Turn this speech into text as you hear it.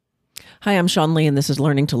Hi, I'm Sean Lee, and this is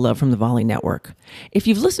Learning to Love from the Volley Network. If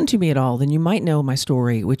you've listened to me at all, then you might know my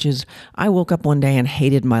story, which is I woke up one day and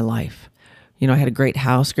hated my life. I had a great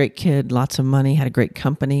house, great kid, lots of money, had a great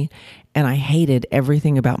company, and I hated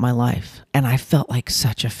everything about my life. And I felt like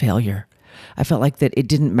such a failure. I felt like that it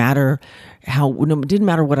didn't matter it didn't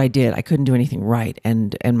matter what I did. I couldn't do anything right.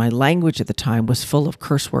 And my language at the time was full of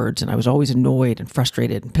curse words, and I was always annoyed and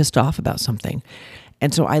frustrated and pissed off about something.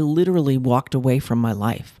 And so I literally walked away from my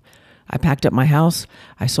life. I packed up my house,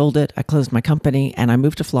 I sold it, I closed my company, and I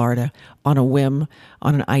moved to Florida on a whim,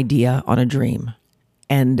 on an idea, on a dream.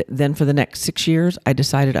 And then for the next 6 years, I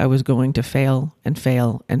decided I was going to fail and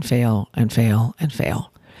fail and fail and fail and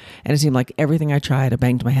fail. And it seemed like everything I tried, I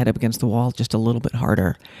banged my head up against the wall just a little bit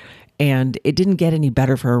harder. And it didn't get any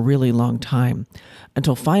better for a really long time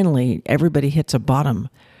until finally everybody hits a bottom.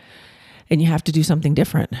 And you have to do something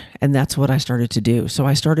different. And that's what I started to do. So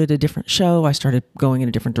I started a different show. I started going in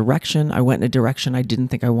a different direction. I went in a direction I didn't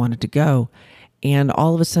think I wanted to go. And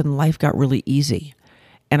all of a sudden, life got really easy.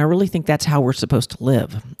 And I really think that's how we're supposed to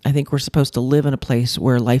live. I think we're supposed to live in a place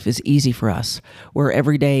where life is easy for us, where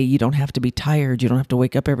every day you don't have to be tired. You don't have to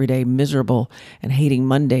wake up every day miserable and hating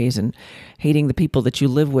Mondays and hating the people that you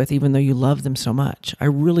live with, even though you love them so much. I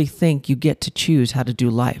really think you get to choose how to do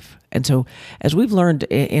life. And so as we've learned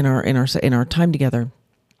in our time together,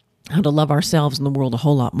 how to love ourselves and the world a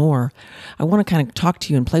whole lot more, I want to kind of talk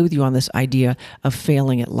to you and play with you on this idea of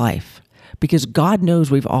failing at life. Because God knows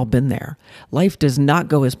we've all been there. Life does not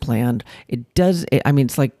go as planned.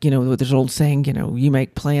 It's like, there's an old saying, you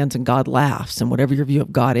make plans and God laughs. And whatever your view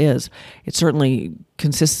of God is, it certainly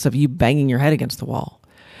consists of you banging your head against the wall.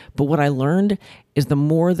 But what I learned is the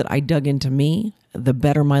more that I dug into me, the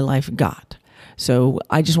better my life got. So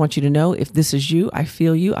I just want you to know, if this is you, I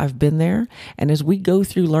feel you, I've been there. And as we go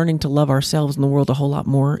through learning to love ourselves and the world a whole lot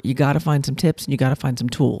more, you got to find some tips and you got to find some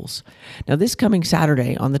tools. Now, this coming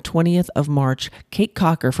Saturday on the 20th of March, Kate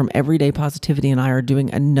Cocker from Everyday Positivity and I are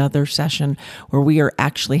doing another session where we are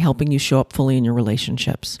actually helping you show up fully in your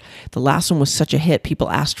relationships. The last one was such a hit, people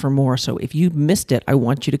asked for more. So if you missed it, I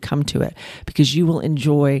want you to come to it because you will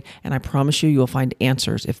enjoy, and I promise you will find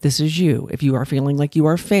answers. If this is you, if you are feeling like you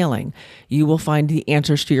are failing, you will find the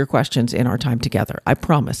answers to your questions in our time together. I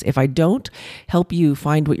promise. If I don't help you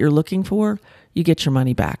find what you're looking for, you get your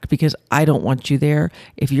money back because I don't want you there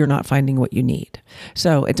if you're not finding what you need.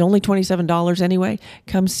 So it's only $27 anyway.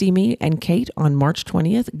 Come see me and Kate on March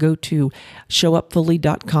 20th. Go to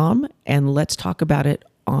showupfully.com and let's talk about it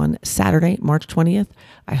on Saturday, March 20th.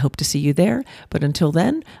 I hope to see you there. But until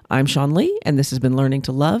then, I'm Sean Lee, and this has been Learning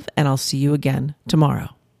to Love, and I'll see you again tomorrow.